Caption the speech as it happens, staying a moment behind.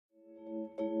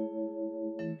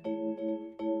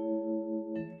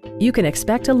You can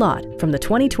expect a lot from the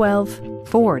 2012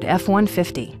 Ford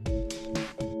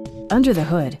F-150. Under the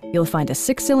hood, you'll find a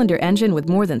 6-cylinder engine with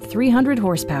more than 300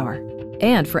 horsepower.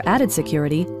 And for added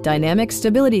security, dynamic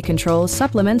stability control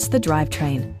supplements the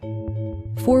drivetrain.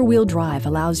 4-wheel drive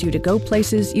allows you to go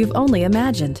places you've only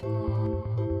imagined.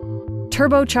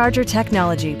 Turbocharger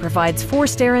technology provides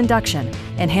forced air induction,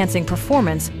 enhancing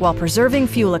performance while preserving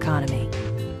fuel economy.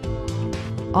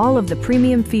 All of the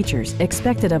premium features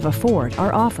expected of a Ford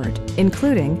are offered,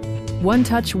 including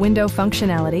one-touch window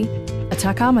functionality, a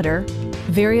tachometer,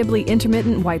 variably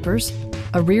intermittent wipers,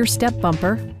 a rear step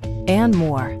bumper, and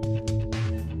more.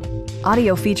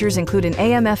 Audio features include an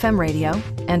AM/FM radio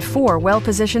and 4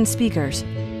 well-positioned speakers.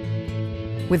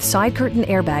 With side curtain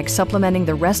airbags supplementing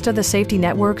the rest of the safety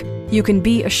network, you can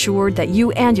be assured that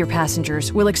you and your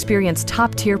passengers will experience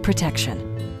top-tier protection.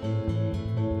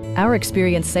 Our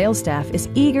experienced sales staff is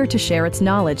eager to share its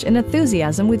knowledge and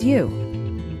enthusiasm with you.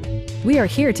 We are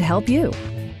here to help you.